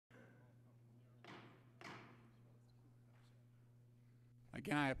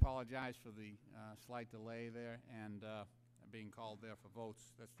Again, I apologize for the slight delay there and being called there for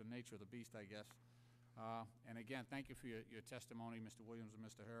votes. That's the nature of the beast, I guess. And again, thank you for your testimony, Mr. Williams and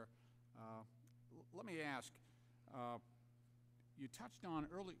Mr. Herr. Let me ask, you touched on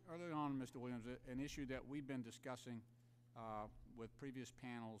early on, Mr. Williams, an issue that we've been discussing with previous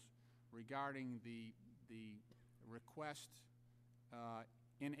panels regarding the request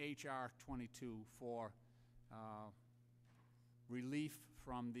in H.R. 22 for relief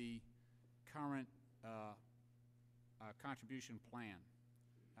from the current contribution plan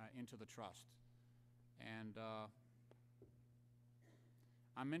into the trust. And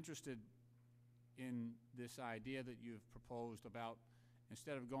I'm interested in this idea that you've proposed about,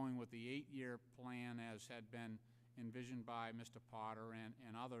 instead of going with the 8-year plan as had been envisioned by Mr. Potter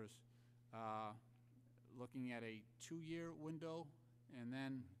and others, looking at a 2-year window and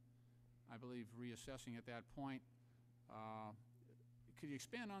then, I believe, reassessing at that point. Could you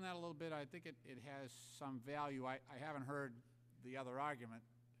expand on that a little bit? I think it has some value. I haven't heard the other argument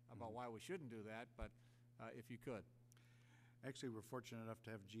about why we shouldn't do that, but if you could. Actually, we're fortunate enough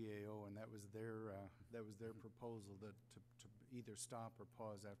to have GAO, and that was their proposal to either stop or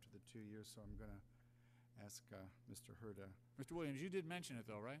pause after the 2 years. So I'm going to ask Mr. Herr to. Mr. Williams, you did mention it,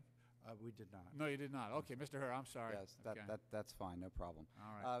 though, right? We did not. No, you did not. Okay, Mr. Herr, I'm sorry. Yes, okay. that's fine, no problem.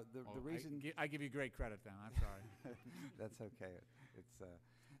 All right. The reason I give you great credit then. I'm sorry. That's okay. It's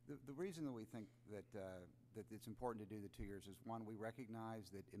the reason that we think that it's important to do the 2 years is, one, we recognize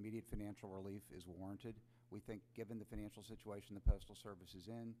that immediate financial relief is warranted. We think, given the financial situation the Postal Service is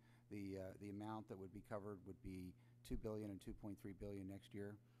in, the amount that would be covered would be $2 billion and $2.3 billion next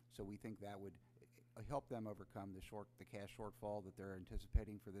year. So we think that would help them overcome the cash shortfall that they're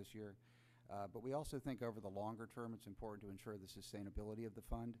anticipating for this year. But we also think over the longer term it's important to ensure the sustainability of the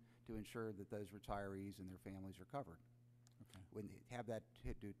fund, to ensure that those retirees and their families are covered. Okay. When they have that,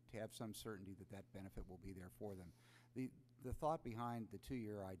 to have some certainty that that benefit will be there for them. The thought behind the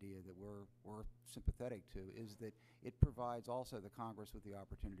 2-year idea that we're sympathetic to is that it provides also the Congress with the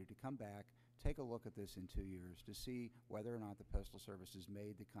opportunity to come back, take a look at this in 2 years to see whether or not the Postal Service has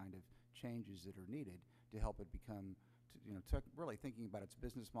made the kind of changes that are needed to help it become, really thinking about its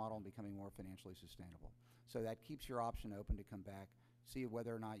business model and becoming more financially sustainable. So that keeps your option open to come back, see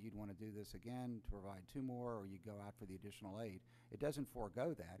whether or not you'd want to do this again to provide 2 more, or you go out for the additional 8. It doesn't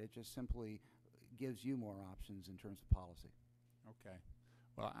forego that. It just simply gives you more options in terms of policy. Okay.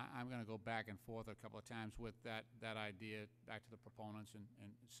 Well, I'm going to go back and forth a couple of times with that idea, back to the proponents, and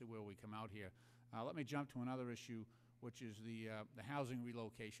see where we come out here. Let me jump to another issue, which is the housing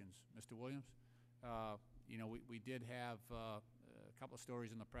relocations. Mr. Williams, we did have a couple of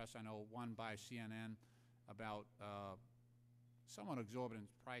stories in the press. I know one by CNN about somewhat exorbitant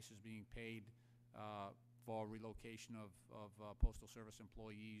prices being paid for relocation of Postal Service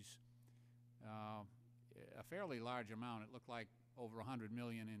employees. A fairly large amount. It looked like over $100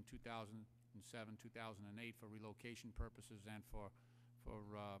 million in 2007, 2008 for relocation purposes and for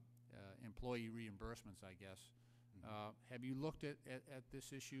employee reimbursements, I guess. Have you looked at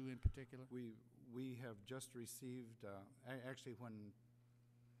this issue in particular? We have just received, actually when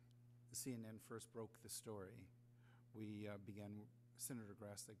CNN first broke the story, we Senator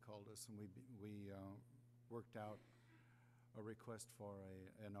Grassley called us, and we worked out a request for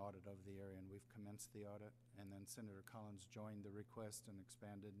an audit of the area, and we've commenced the audit. And then Senator Collins joined the request and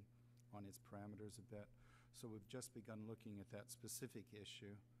expanded on its parameters a bit. So we've just begun looking at that specific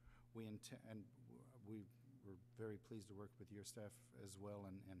issue. We were very pleased to work with your staff as well,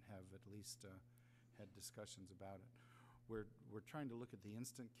 and have at least had discussions about it. We're trying to look at the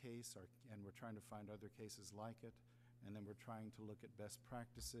instant case, and we're trying to find other cases like it, and then we're trying to look at best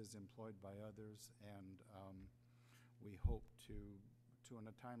practices employed by others, and we hope to in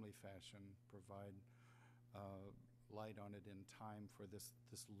a timely fashion, provide light on it in time for this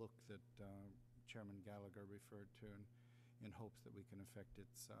look that Chairman Gallagher referred to, in hopes that we can affect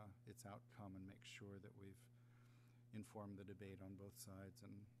its outcome and make sure that we've informed the debate on both sides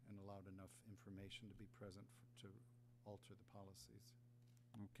and allowed enough information to be present to alter the policies.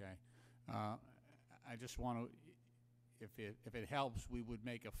 Okay. I just want to, if it helps, we would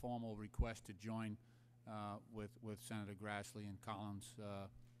make a formal request to join with Senator Grassley and Collins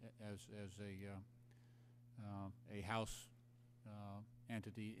as a House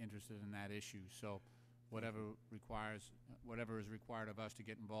entity interested in that issue. So whatever is required of us to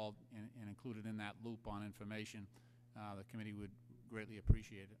get involved and included in that loop on information, the committee would greatly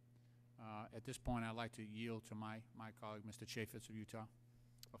appreciate it. At this point, I'd like to yield to my colleague, Mr. Chaffetz of Utah,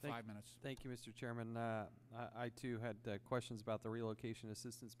 for 5 minutes. Thank you, Mr. Chairman. I too had questions about the relocation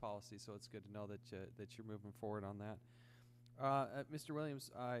assistance policy, so it's good to know that you're moving forward on that. Mr.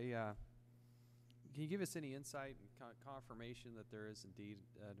 Williams, can you give us any insight and confirmation that there is indeed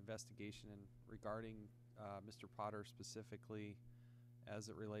an investigation regarding Mr. Potter specifically as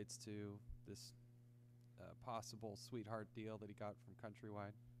it relates to this possible sweetheart deal that he got from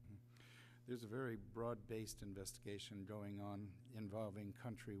Countrywide? There's a very broad-based investigation going on involving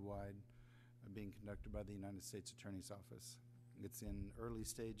Countrywide being conducted by the United States Attorney's Office. It's in early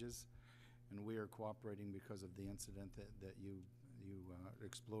stages, and we are cooperating because of the incident that you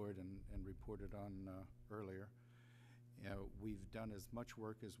explored and reported on earlier. We've done as much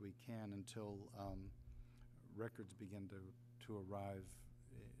work as we can until records begin to arrive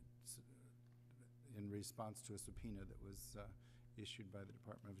in response to a subpoena that was issued by the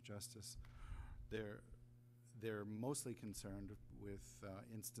Department of Justice. They're mostly concerned with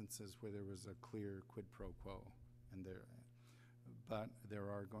instances where there was a clear quid pro quo, but there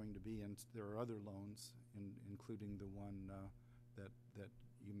are going to be there are other loans, including the one that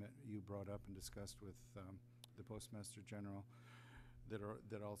you brought up and discussed with the Postmaster General,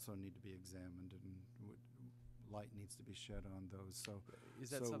 that also need to be examined, and light needs to be shed on those. So, is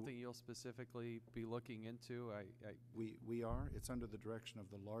that something you'll specifically be looking into? We are. It's under the direction of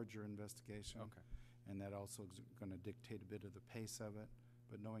the larger investigation. Okay. And that also is going to dictate a bit of the pace of it.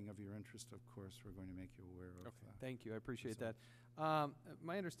 But knowing of your interest, of course, we're going to make you aware of. Okay. Thank you. I appreciate that. results.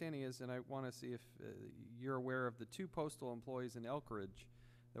 My understanding is, and I want to see if you're aware of the 2 postal employees in Elkridge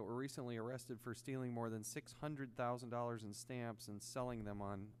that were recently arrested for stealing more than $600,000 in stamps and selling them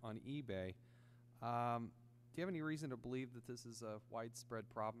on eBay. Do you have any reason to believe that this is a widespread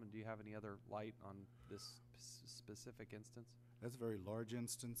problem? And do you have any other light on this specific instance? That's a very large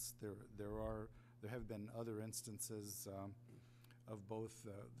instance. There have been other instances of both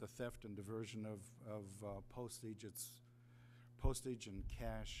the theft and diversion of postage. Postage and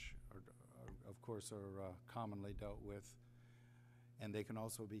cash, of course, are commonly dealt with, and they can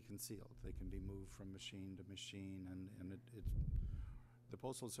also be concealed. They can be moved from machine to machine, and the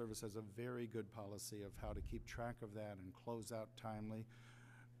Postal Service has a very good policy of how to keep track of that and close out timely,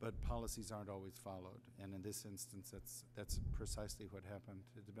 but policies aren't always followed. And in this instance, that's precisely what happened.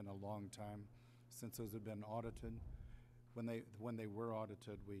 It's been a long time since those have been audited. When they were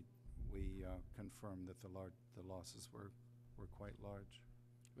audited, we confirmed that the losses were quite large.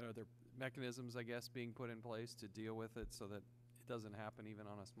 Are there mechanisms, I guess, being put in place to deal with it so that it doesn't happen even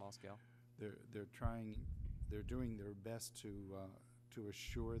on a small scale? They're doing their best to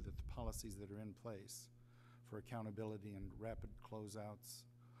assure that the policies that are in place for accountability and rapid closeouts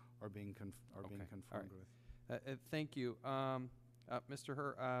are being confirmed with. Thank you. Mr.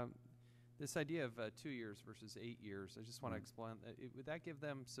 Herr, this idea of 2 years versus 8 years, I just want to explain, would that give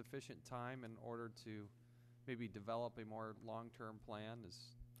them sufficient time in order to maybe develop a more long-term plan?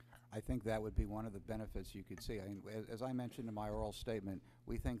 I think that would be one of the benefits you could see. I mean, as I mentioned in my oral statement,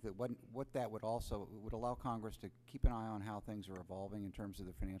 we think that what that would also would allow Congress to keep an eye on how things are evolving in terms of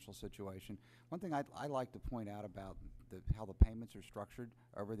the financial situation. One thing I like to point out about how the payments are structured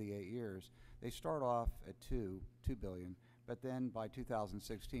over the 8 years, they start off at $2 billion, but then by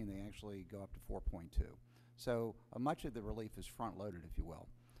 2016 they actually go up to 4.2. So much of the relief is front-loaded, if you will.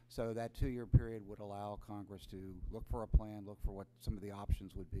 So that 2-year period would allow Congress to look for a plan, look for what some of the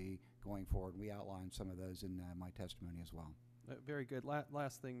options would be going forward. We outlined some of those in my testimony as well. Very good.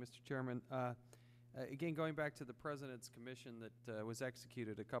 Last thing, Mr. Chairman. Again, going back to the President's Commission that was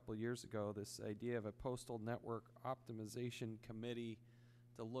executed a couple of years ago, this idea of a Postal Network Optimization Committee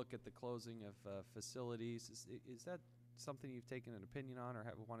to look at the closing of facilities, is that something you've taken an opinion on or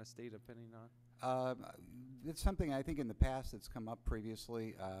want to state opinion on? It's something I think in the past that's come up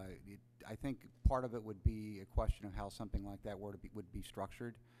previously. I think part of it would be a question of how something like that would be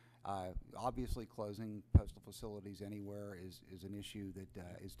structured. Obviously, closing postal facilities anywhere is an issue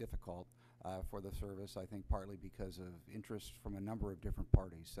that is difficult for the service, I think partly because of interest from a number of different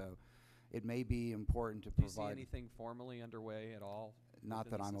parties. So it may be important to provide... Do you see anything formally underway at all? Not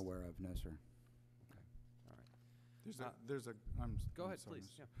that I'm aware of, no, sir. Okay. All right. Go ahead, please.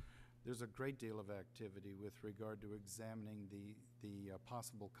 Yeah. There's a great deal of activity with regard to examining the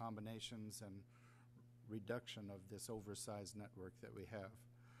possible combinations and reduction of this oversized network that we have.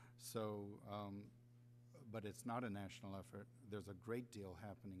 So, but it's not a national effort. There's a great deal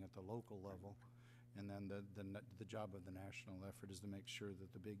happening at the local level, and then the job of the national effort is to make sure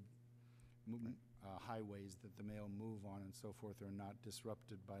that the big highways that the mail move on and so forth are not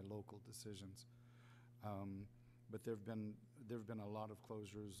disrupted by local decisions. But there've been a lot of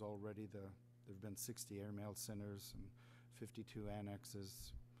closures already. There've been 60 airmail centers and 52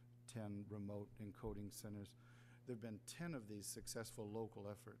 annexes, 10 remote encoding centers. There've been 10 of these successful local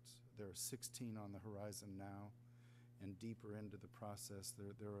efforts. There are 16 on the horizon now, and deeper into the process,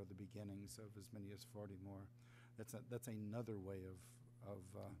 there are the beginnings of as many as 40 more. That's another way of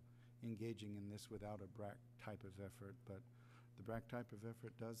engaging in this without a BRAC type of effort, but the BRAC type of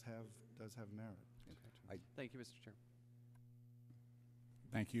effort does have merit. Thank you, Mr. Chair.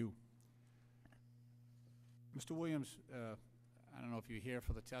 Thank you. Mr. Williams, I don't know if you're here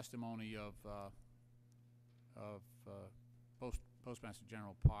for the testimony of Postmaster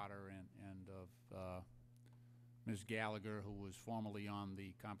General Potter and of Ms. Gallagher, who was formerly on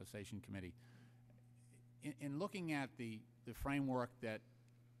the Compensation Committee. In looking at the framework that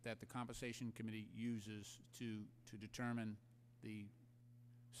the Compensation Committee uses to determine the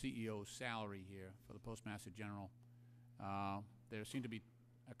CEO's salary here for the Postmaster General, there seem to be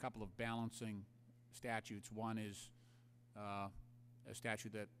a couple of balancing statutes. One is a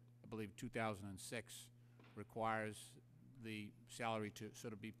statute that I believe 2006 requires the salary to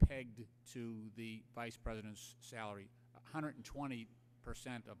sort of be pegged to the Vice President's salary. 120%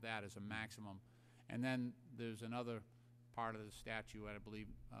 of that is a maximum. And then there's another part of the statute, I believe,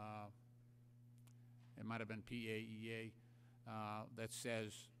 it might have been PAEA, that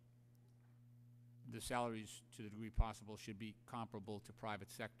says the salaries, to the degree possible, should be comparable to private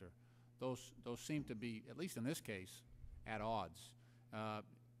sector. Those seem to be, at least in this case, at odds.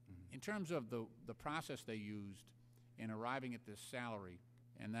 In terms of the process they used in arriving at this salary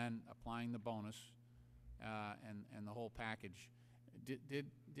and then applying the bonus and the whole package,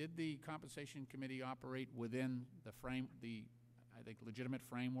 did the Compensation Committee operate within the I think, legitimate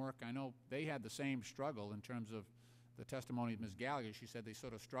framework? I know they had the same struggle in terms of the testimony of Ms. Gallagher. She said they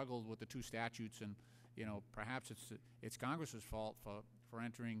sort of struggled with the two statutes, and perhaps it's Congress's fault for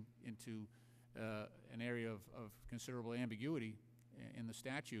entering into an area of considerable ambiguity in the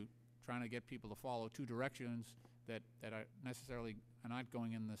statute, trying to get people to follow two directions that are necessarily not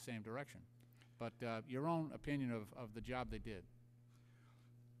going in the same direction. But your own opinion of the job they did.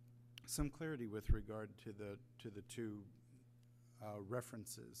 Some clarity with regard to the two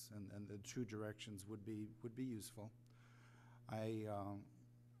references and the two directions would be useful. I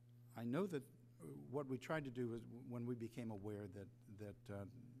know that what we tried to do is, when we became aware that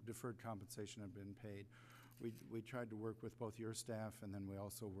deferred compensation had been paid, we tried to work with both your staff, and then we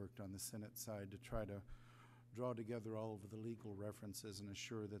also worked on the Senate side to try to draw together all of the legal references and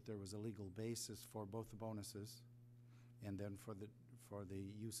assure that there was a legal basis for both the bonuses and then for the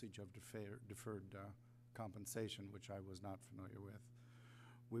usage of deferred compensation, which I was not familiar with.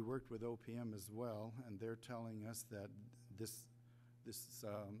 We worked with OPM as well, and they're telling us that this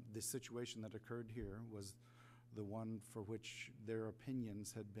situation that occurred here was the one for which their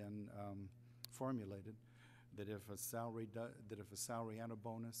opinions had been formulated. That if a salary and a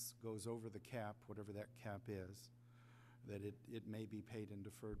bonus goes over the cap, whatever that cap is, that it may be paid in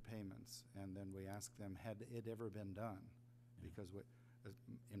deferred payments. And then we asked them, had it ever been done? Because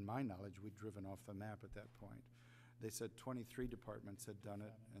in my knowledge, we'd driven off the map at that point. They said 23 departments had done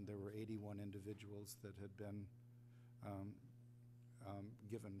it, and there were 81 individuals that had been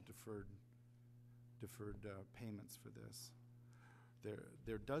given deferred payments for this.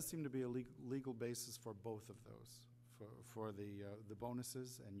 There does seem to be a legal basis for both of those, for the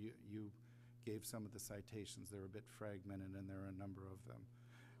bonuses, and you gave some of the citations. They're a bit fragmented, and there are a number of them.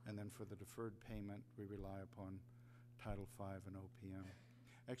 And then for the deferred payment, we rely upon Title V and OPM.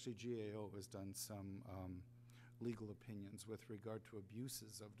 Actually, GAO has done some legal opinions with regard to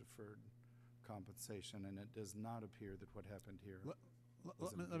abuses of deferred compensation, and it does not appear that what happened here.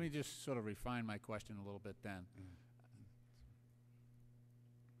 Let me just sort of refine my question a little bit then.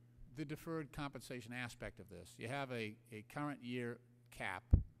 The deferred compensation aspect of this. You have a current year cap,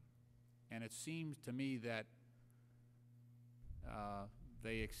 and it seems to me that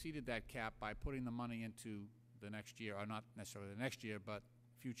they exceeded that cap by putting the money into the next year, or not necessarily the next year, but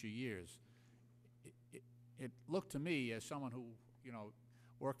future years. It looked to me, as someone who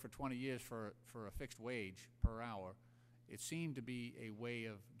worked for 20 years for a fixed wage per hour, it seemed to be a way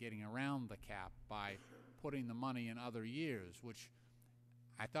of getting around the cap by putting the money in other years, which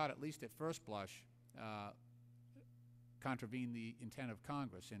I thought, at least at first blush, contravened the intent of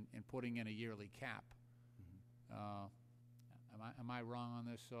Congress in putting in a yearly cap. Am I wrong on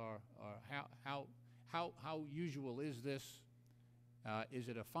this, or how usual is this? Is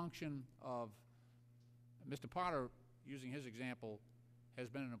it a function of Mr. Potter, using his example, has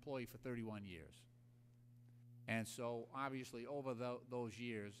been an employee for 31 years, and so obviously over those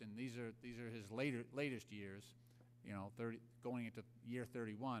years, and these are his latest years, going into year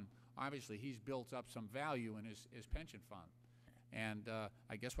 31, obviously he's built up some value in his pension fund. And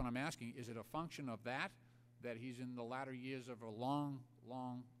I guess what I'm asking, is it a function of that he's in the latter years of a long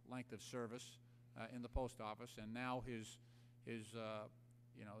length of service, in the post office, and now his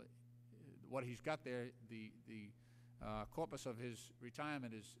you know, what he's got there, the corpus of his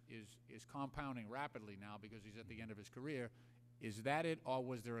retirement is compounding rapidly now because he's at the end of his career. Is that it, or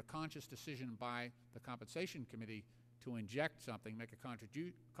was there a conscious decision by the Compensation Committee to inject something, make a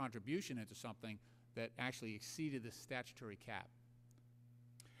contribution into something that actually exceeded the statutory cap?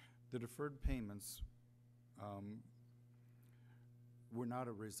 The deferred payments were not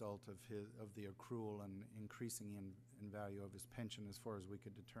a result of the accrual and increasing in value of his pension, as far as we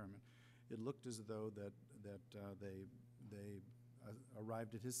could determine. It looked as though that they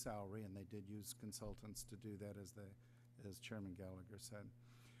arrived at his salary, and they did use consultants to do that, as Chairman Gallagher said.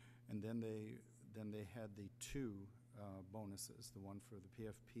 And then they had the two bonuses, the one for the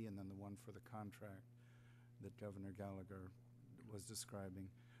PFP and then the one for the contract that Governor Gallagher was describing.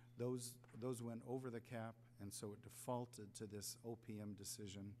 Those went over the cap, and so it defaulted to this OPM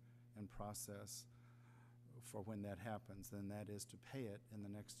decision and process for when that happens. Then that is to pay it in the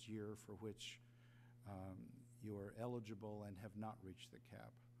next year for which you are eligible and have not reached the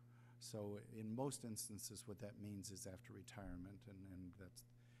cap. So in most instances, what that means is after retirement, and that's,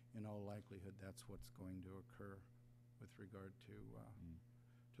 in all likelihood, that's what's going to occur with regard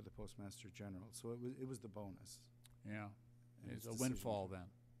to the Postmaster General. So it was the bonus. Yeah, And it's his a windfall decision.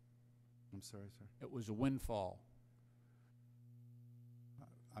 then. I'm sorry, sir. It was a windfall.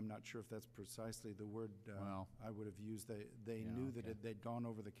 I'm not sure if that's precisely the word Well, I would have used. They yeah, knew that okay. they'd gone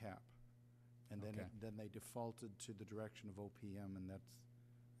over the cap, and then Okay. then they defaulted to the direction of OPM, and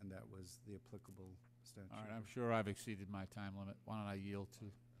that was the applicable statute. All right, I'm sure I've exceeded my time limit. Why don't I yield to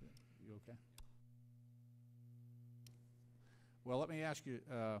you? Okay. Well, let me ask you.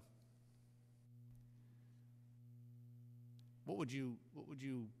 What would you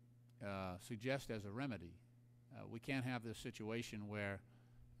suggest as a remedy? We can't have this situation where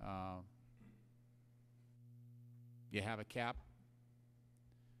you have a cap.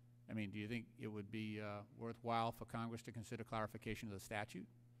 I mean, do you think it would be worthwhile for Congress to consider clarification of the statute,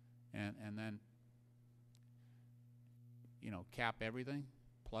 and then, you know, cap everything,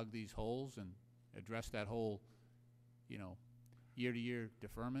 plug these holes, and address that whole, you know, year-to-year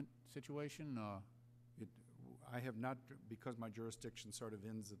deferment situation? I have not, because my jurisdiction sort of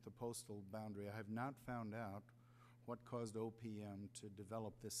ends at the postal boundary, I have not found out what caused OPM to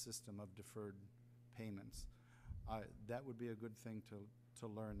develop this system of deferred payments. That would be a good thing to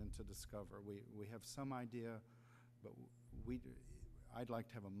learn and to discover. We have some idea, but I'd like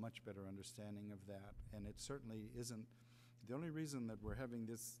to have a much better understanding of that, and it certainly isn't. The only reason that we're having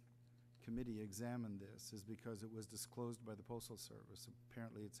this committee examine this is because it was disclosed by the Postal Service.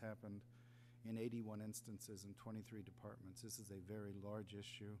 Apparently it's happened in 81 instances in 23 departments. This is a very large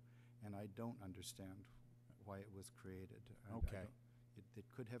issue, and I don't understand why it was created. Okay. It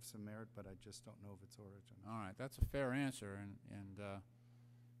could have some merit, but I just don't know of its origin. All right, that's a fair answer, and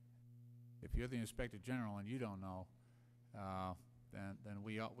if you're the Inspector General and you don't know, then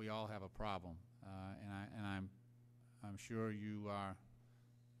we all have a problem, and I'm sure you are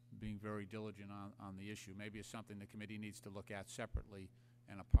being very diligent on the issue. Maybe it's something the committee needs to look at separately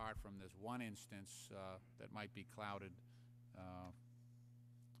and apart from this one instance that might be clouded,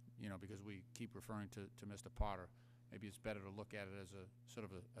 you know, because we keep referring to Mr. Potter. Maybe it's better to look at it as a sort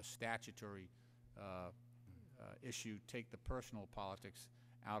of a statutory issue, take the personal politics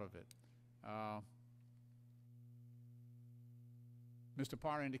out of it. Mr.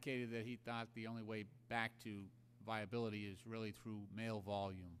 Potter indicated that he thought the only way back to viability is really through mail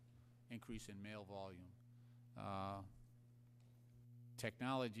volume, increase in mail volume.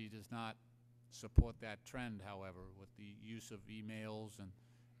 Technology does not support that trend, however, with the use of emails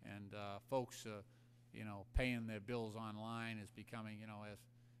and folks, you know, paying their bills online is becoming, you know,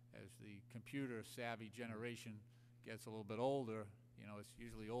 as the computer savvy generation gets a little bit older, you know, it's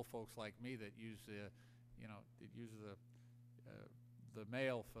usually old folks like me that use the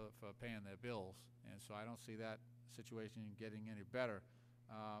mail for paying their bills, and so I don't see that situation getting any better.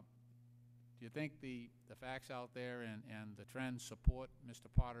 Do you think the facts out there and the trends support Mr.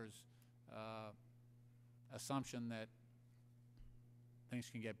 Potter's assumption that things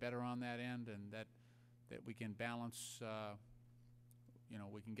can get better on that end, and that we can balance, you know,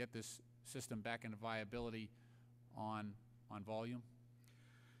 we can get this system back into viability on volume?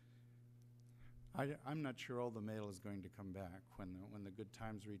 I'm not sure all the mail is going to come back when the good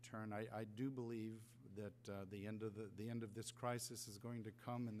times return. I do believe that the end of this crisis is going to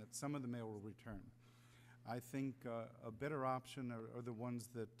come, and that some of the mail will return. I think a better option are the ones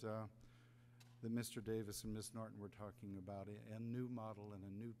that Mr. Davis and Ms. Norton were talking about, a new model and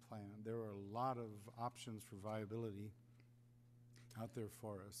a new plan. There are a lot of options for viability out there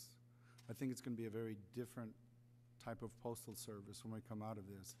for us. I think it's going to be a very different type of postal service when we come out of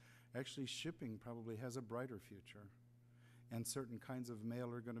this. Actually, shipping probably has a brighter future, and certain kinds of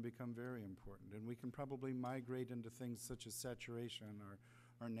mail are going to become very important. And we can probably migrate into things such as saturation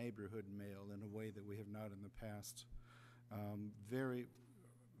or neighborhood mail in a way that we have not in the past.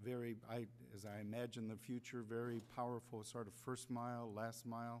 As I imagine the future, very powerful sort of first mile, last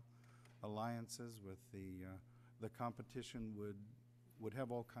mile alliances with the competition would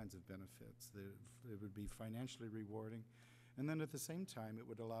have all kinds of benefits. It would be financially rewarding. And then at the same time, it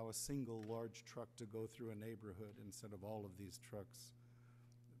would allow a single large truck to go through a neighborhood instead of all of these trucks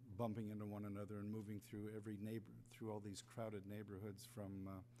bumping into one another and moving through through all these crowded neighborhoods from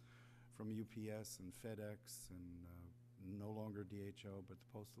UPS and FedEx and no longer DHL, but the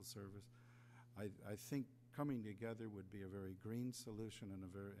Postal Service. I think coming together would be a very green solution and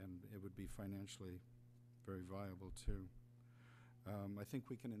it would be financially very viable too. I think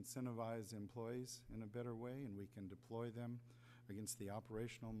we can incentivize employees in a better way, and we can deploy them against the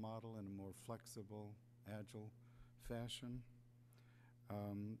operational model in a more flexible, agile fashion.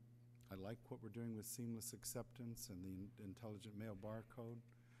 I like what we're doing with seamless acceptance and the intelligent mail barcode.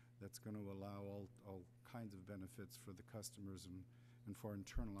 That's going to allow all kinds of benefits for the customers and for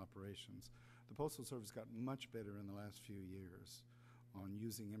internal operations. The Postal Service got much better in the last few years on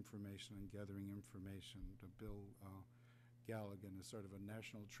using information and gathering information. To Bill Galligan is sort of a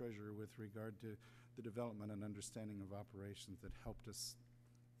national treasure with regard to the development and understanding of operations that helped us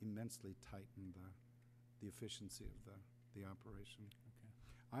immensely tighten the efficiency of the operation. Okay.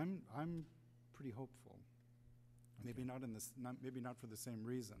 I'm pretty hopeful. Okay. Maybe not for the same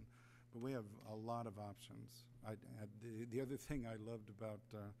reason, but we have a lot of options. The other thing I loved about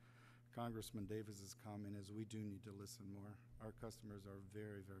Congressman Davis's comment is we do need to listen more. Our customers are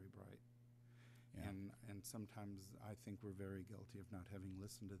very, very bright. Yeah. And sometimes I think we're very guilty of not having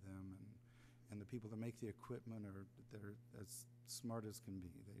listened to them, and the people that make the equipment they're as smart as can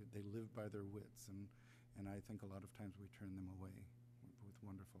be. They live by their wits, and I think a lot of times we turn them away with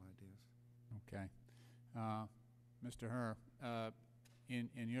wonderful ideas. Okay. Mr. Herr,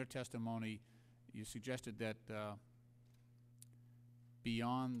 in your testimony, you suggested that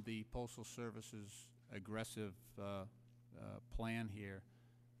beyond the Postal Service's aggressive plan here,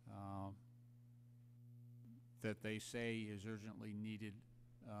 that they say is urgently needed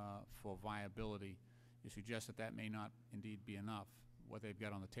for viability, you suggest that that may not indeed be enough, what they've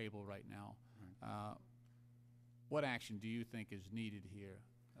got on the table right now. Right. What action do you think is needed here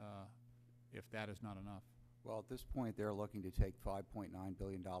if that is not enough? Well, at this point, they're looking to take $5.9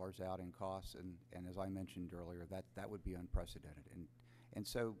 billion out in costs, and as I mentioned earlier, that would be unprecedented. And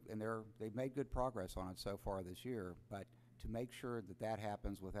they've made good progress on it so far this year, but to make sure that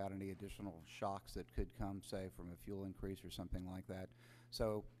happens without any additional shocks that could come, say, from a fuel increase or something like that.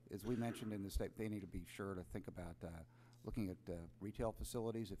 So, as we mentioned in the state, they need to be sure to think about looking at retail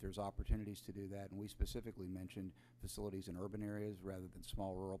facilities, if there's opportunities to do that. And we specifically mentioned facilities in urban areas rather than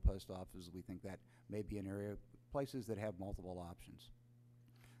small rural post offices. We think that may be an area, places that have multiple options.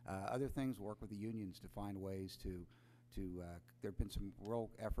 Other things, work with the unions to find ways to there have been some real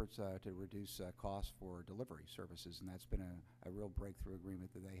efforts to reduce costs for delivery services, and that's been a real breakthrough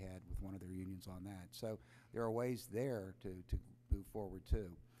agreement that they had with one of their unions on that. So there are ways there to move forward too.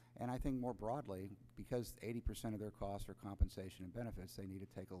 And I think more broadly, because 80% of their costs are compensation and benefits, they need to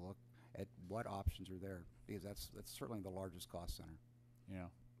take a look at what options are there, because that's certainly the largest cost center. Yeah,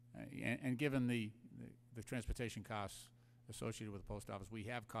 and given the transportation costs associated with the post office, we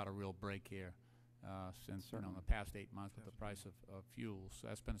have caught a real break here. Since in the past 8 months with the price of fuel. So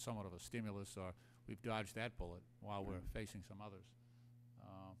that's been somewhat of a stimulus, or we've dodged that bullet while we're facing some others.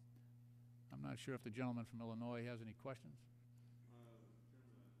 I'm not sure if the gentleman from Illinois has any questions.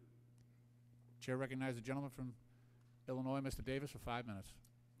 Chair recognizes the gentleman from Illinois, Mr. Davis, for 5 minutes.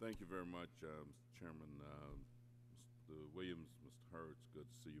 Thank you very much, Mr. Chairman. Mr. Williams, Mr. Herr, it's good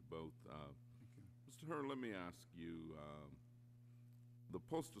to see you both. Mr. Herr, let me ask you, the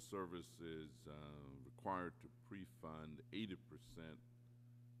Postal Service is required to pre-fund 80%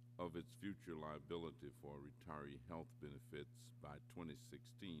 of its future liability for retiree health benefits by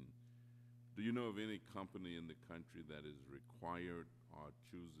 2016. Do you know of any company in the country that is required or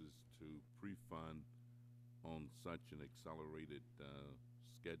chooses to pre-fund on such an accelerated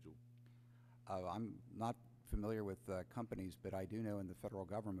schedule? I'm not familiar with companies, but I do know in the federal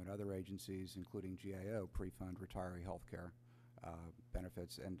government, other agencies, including GAO, pre-fund retiree health care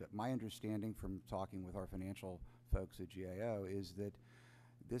benefits. And my understanding from talking with our financial folks at GAO is that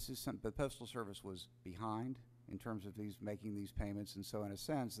the Postal Service was behind in terms of making these payments, and so in a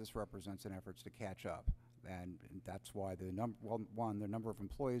sense, this represents an effort to catch up. And that's why the number of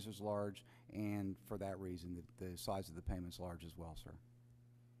employees is large, and for that reason, the size of the payment's large as well, sir.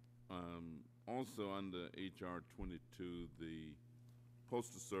 Also, under H.R. 22, the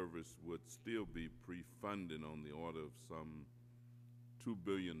Postal Service would still be pre-funding on the order of some $2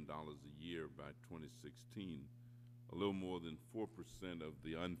 billion a year by 2016, a little more than 4% of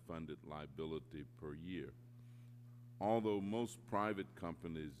the unfunded liability per year. Although most private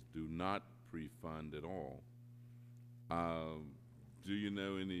companies do not pre-fund at all, do you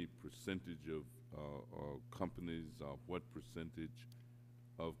know any percentage of companies, what percentage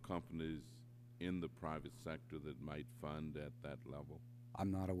of companies in the private sector that might fund at that level?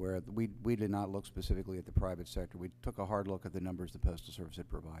 I'm not aware. We did not look specifically at the private sector. We took a hard look at the numbers the Postal Service had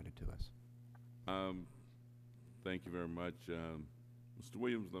provided to us. Thank you very much. Mr.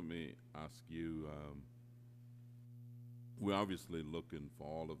 Williams, let me ask you, we're obviously looking for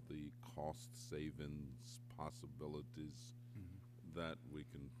all of the cost savings possibilities that we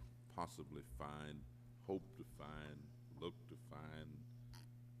can possibly find, hope to find, look to find,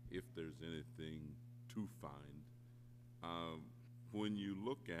 if there's anything to find. When you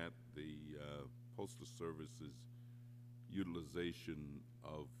look at the Postal Service's utilization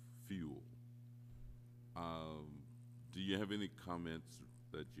of fuel, do you have any comments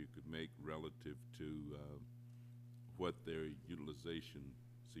that you could make relative to what their utilization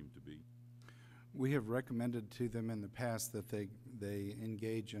seemed to be? We have recommended to them in the past that they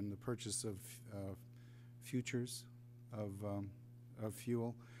engage in the purchase of futures of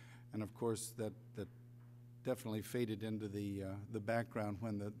fuel, and of course that definitely faded into the background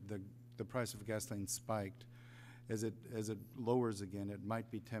when the price of gasoline spiked. As it lowers again, it might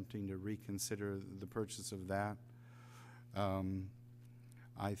be tempting to reconsider the purchase of that.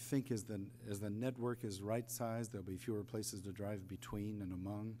 I think as the network is right-sized, there'll be fewer places to drive between and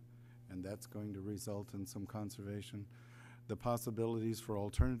among, and that's going to result in some conservation. The possibilities for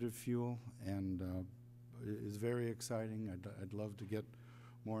alternative fuel and is very exciting. I'd love to get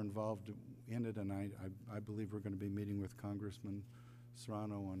more involved in it, and I believe we're going to be meeting with Congressman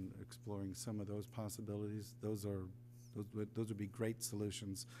Serrano on exploring some of those possibilities. Those would be great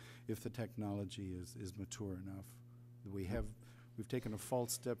solutions if the technology is mature enough. We've taken a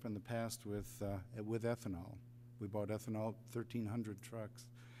false step in the past with ethanol. We bought ethanol, 1,300 trucks,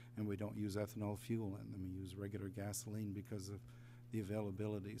 and we don't use ethanol fuel in them. We use regular gasoline because of the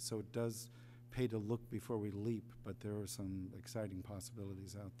availability. So it does pay to look before we leap, but there are some exciting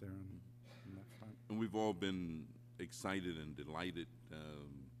possibilities out there on that front. And we've all been excited and delighted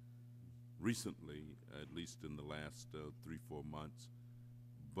recently, at least in the last 3-4 months,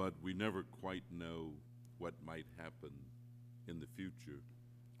 but we never quite know what might happen in the future.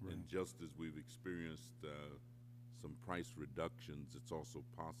 Right. And just as we've experienced some price reductions, it's also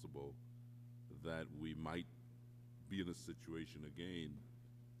possible that we might be in a situation again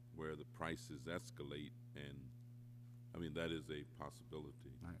where the prices escalate, and I mean, that is a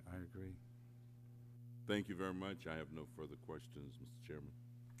possibility. I agree. Thank you very much. I have no further questions, Mr. Chairman.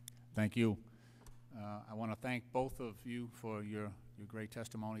 Thank you. I want to thank both of you for your great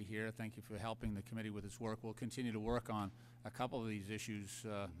testimony here. Thank you for helping the committee with its work. We'll continue to work on a couple of these issues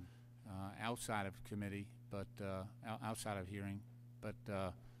outside of committee, but outside of hearing. But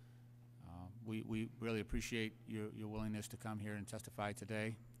we really appreciate your willingness to come here and testify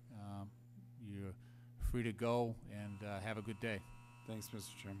today. You're free to go, and have a good day. Thanks,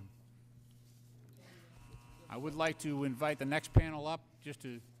 Mr. Chairman. I would like to invite the next panel up just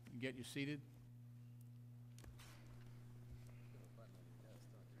to get you seated.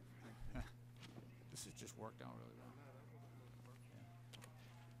 This has just worked out really well. Yeah.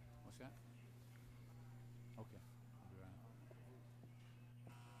 What's that? Okay. I'll be right on.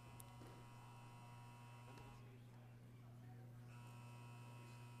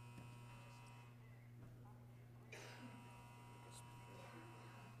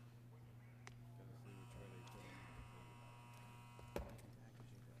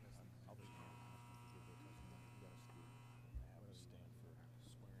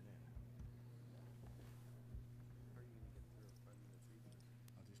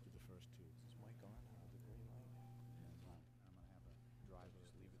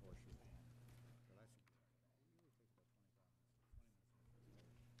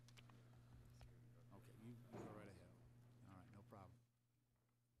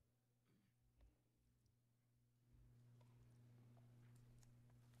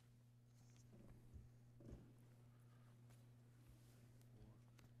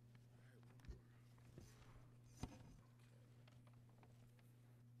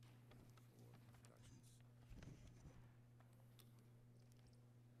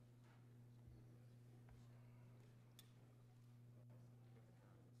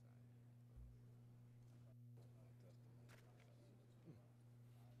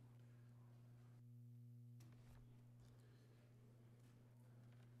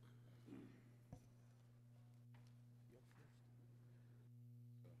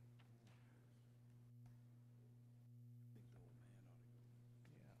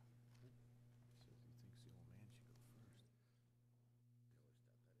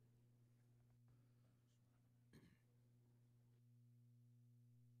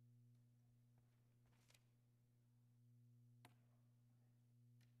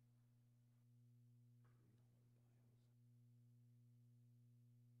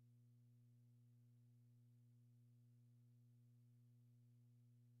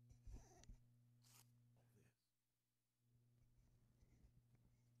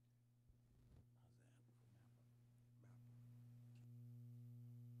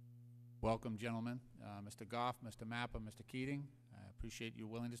 Welcome, gentlemen. Mr. Goff, Mr. Mappa, Mr. Keating. I appreciate your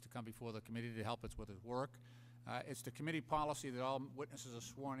willingness to come before the committee to help us with its work. It's the committee policy that all witnesses are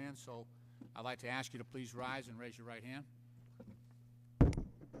sworn in, so I'd like to ask you to please rise and raise your right hand.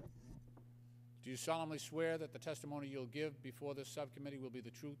 Do you solemnly swear that the testimony you'll give before this subcommittee will be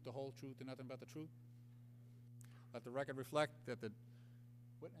the truth, the whole truth, and nothing but the truth? Let the record reflect that the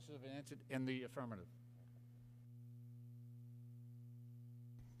witnesses have answered in the affirmative.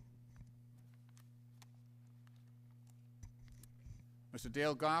 Mr.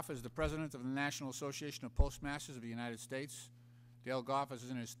 Dale Goff is the president of the National Association of Postmasters of the United States. Dale Goff is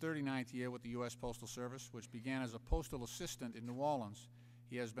in his 39th year with the U.S. Postal Service, which began as a postal assistant in New Orleans.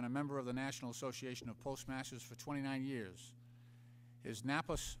 He has been a member of the National Association of Postmasters for 29 years. His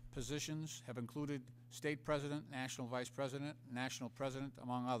NAPA positions have included state president, national vice president, national president,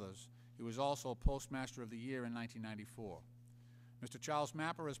 among others. He was also Postmaster of the Year in 1994. Mr. Charles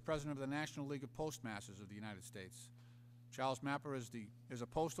Mappa is president of the National League of Postmasters of the United States. Charles Mappa is a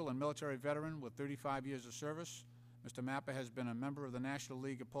postal and military veteran with 35 years of service. Mr. Mappa has been a member of the National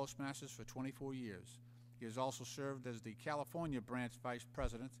League of Postmasters for 24 years. He has also served as the California branch vice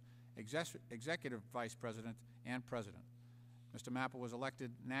president, executive vice president, and president. Mr. Mappa was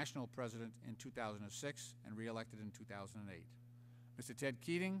elected national president in 2006 and re-elected in 2008. Mr. Ted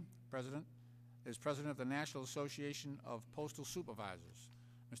Keating, is president of the National Association of Postal Supervisors.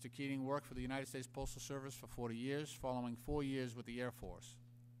 Mr. Keating worked for the United States Postal Service for 40 years, following 4 years with the Air Force.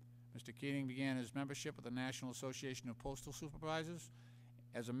 Mr. Keating began his membership with the National Association of Postal Supervisors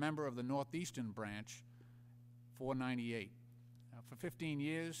as a member of the Northeastern Branch, 498. For 15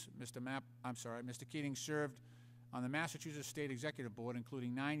 years, Mr. Keating served on the Massachusetts State Executive Board,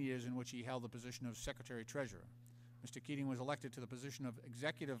 including 9 years in which he held the position of Secretary-Treasurer. Mr. Keating was elected to the position of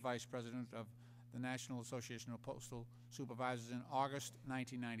Executive Vice President of the National Association of Postal Supervisors in August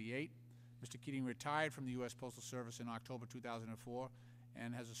 1998. Mr. Keating retired from the U.S. Postal Service in October 2004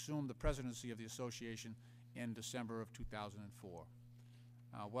 and has assumed the presidency of the association in December of 2004.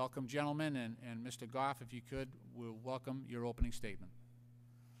 Welcome, gentlemen, and Mr. Goff, if you could, we'll welcome your opening statement.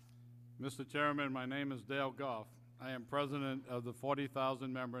 Mr. Chairman, my name is Dale Goff. I am president of the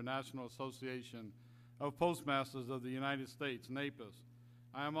 40,000-member National Association of Postmasters of the United States, NAPAS.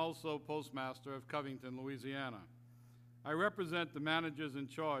 I am also postmaster of Covington, Louisiana. I represent the managers in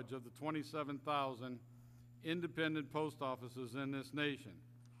charge of the 27,000 independent post offices in this nation.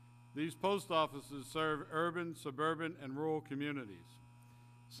 These post offices serve urban, suburban, and rural communities.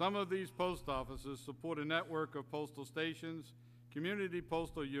 Some of these post offices support a network of postal stations, community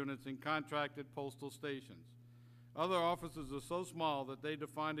postal units, and contracted postal stations. Other offices are so small that they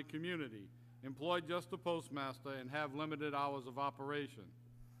define a community, employ just a postmaster, and have limited hours of operation.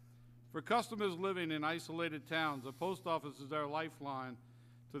 For customers living in isolated towns, a post office is their lifeline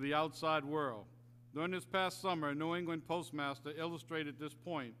to the outside world. During this past summer, a New England postmaster illustrated this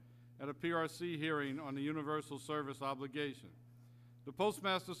point at a PRC hearing on the universal service obligation. The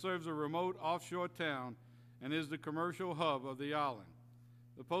postmaster serves a remote offshore town and is the commercial hub of the island.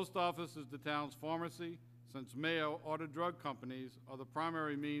 The post office is the town's pharmacy, since mail or the drug companies are the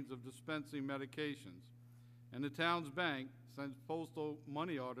primary means of dispensing medications, and the town's bank, since postal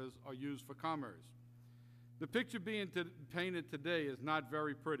money orders are used for commerce. The picture being painted today is not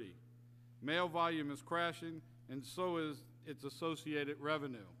very pretty. Mail volume is crashing, and so is its associated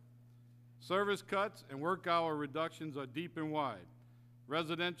revenue. Service cuts and work hour reductions are deep and wide.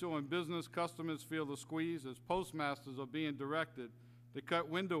 Residential and business customers feel the squeeze as postmasters are being directed to cut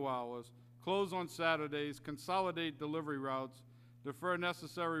window hours, close on Saturdays, consolidate delivery routes, defer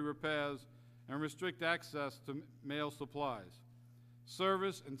necessary repairs, and restrict access to mail supplies.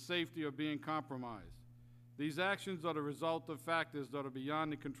 Service and safety are being compromised. These actions are the result of factors that are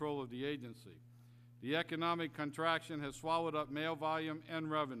beyond the control of the agency. The economic contraction has swallowed up mail volume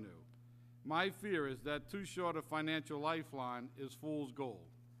and revenue. My fear is that too short a financial lifeline is fool's gold.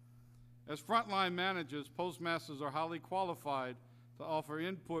 As frontline managers, postmasters are highly qualified to offer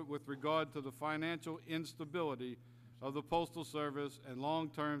input with regard to the financial instability of the Postal Service and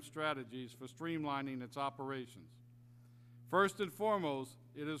long-term strategies for streamlining its operations. First and foremost,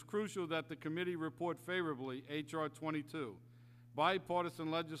 it is crucial that the committee report favorably H.R. 22, bipartisan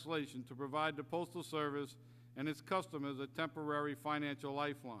legislation to provide the Postal Service and its customers a temporary financial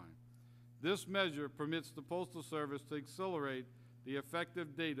lifeline. This measure permits the Postal Service to accelerate the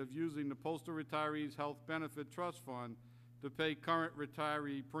effective date of using the Postal Retirees Health Benefit Trust Fund to pay current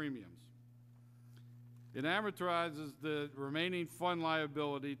retiree premiums. It amortizes the remaining fund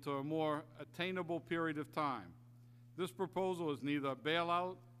liability to a more attainable period of time. This proposal is neither a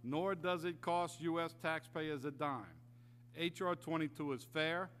bailout, nor does it cost U.S. taxpayers a dime. H.R. 22 is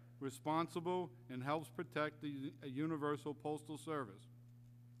fair, responsible, and helps protect the universal postal service.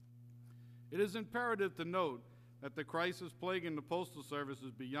 It is imperative to note that the crisis plaguing the Postal Service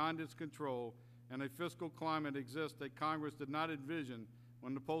is beyond its control, and a fiscal climate exists that Congress did not envision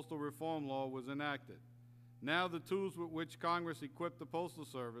when the postal reform law was enacted. Now the tools with which Congress equipped the Postal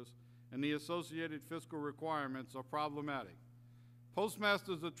Service and the associated fiscal requirements are problematic.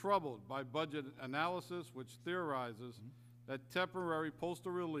 Postmasters are troubled by budget analysis, which theorizes that temporary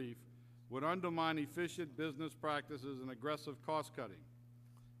postal relief would undermine efficient business practices and aggressive cost-cutting.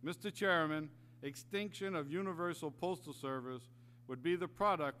 Mr. Chairman, extinction of universal postal service would be the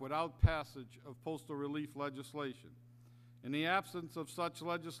product without passage of postal relief legislation. In the absence of such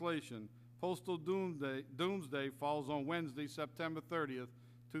legislation, postal doomsday falls on Wednesday, September 30th,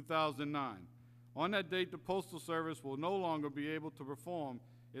 2009. On that date, the Postal Service will no longer be able to perform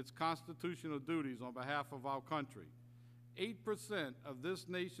its constitutional duties on behalf of our country. 8% of this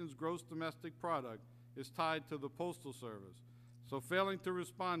nation's gross domestic product is tied to the Postal Service, so failing to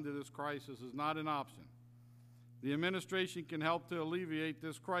respond to this crisis is not an option. The administration can help to alleviate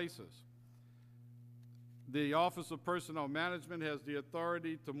this crisis. The Office of Personnel Management has the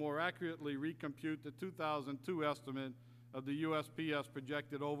authority to more accurately recompute the 2002 estimate of the USPS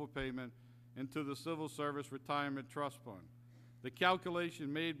projected overpayment into the Civil Service Retirement Trust Fund. The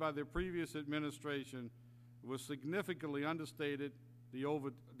calculation made by the previous administration was significantly understated the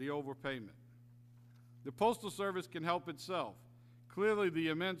overpayment. The Postal Service can help itself. Clearly, the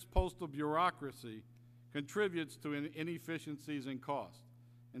immense postal bureaucracy contributes to inefficiencies and costs.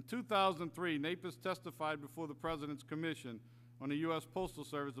 In 2003, NAPIS testified before the President's Commission on the U.S. Postal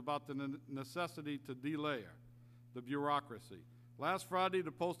Service about the necessity to delayer the bureaucracy. Last Friday,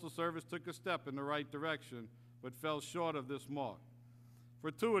 the Postal Service took a step in the right direction, but fell short of this mark.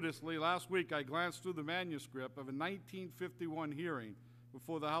 Fortuitously, last week I glanced through the manuscript of a 1951 hearing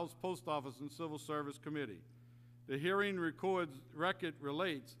before the House Post Office and Civil Service Committee. The hearing record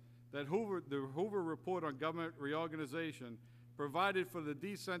relates that the Hoover Report on Government Reorganization provided for the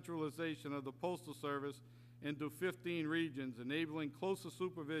decentralization of the Postal Service into 15 regions, enabling closer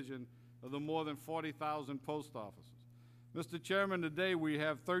supervision of the more than 40,000 post offices. Mr. Chairman, today we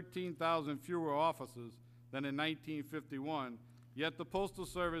have 13,000 fewer offices than in 1951, yet the Postal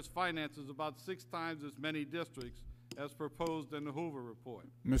Service finances about 6 times as many districts as proposed in the Hoover Report.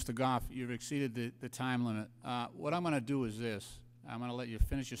 Mr. Goff, you've exceeded the time limit. What I'm going to do is this. I'm going to let you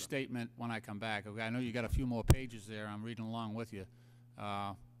finish your statement when I come back. Okay? I know you got a few more pages there. I'm reading along with you.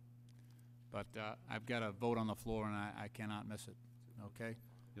 But I've got a vote on the floor, and I cannot miss it. Okay?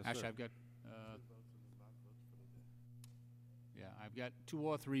 Yes, Actually, sir. I've got 2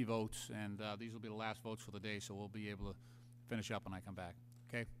 or 3 votes, and these will be the last votes for the day, so we'll be able to finish up when I come back.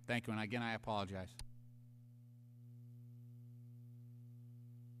 Okay? Thank you, and again, I apologize.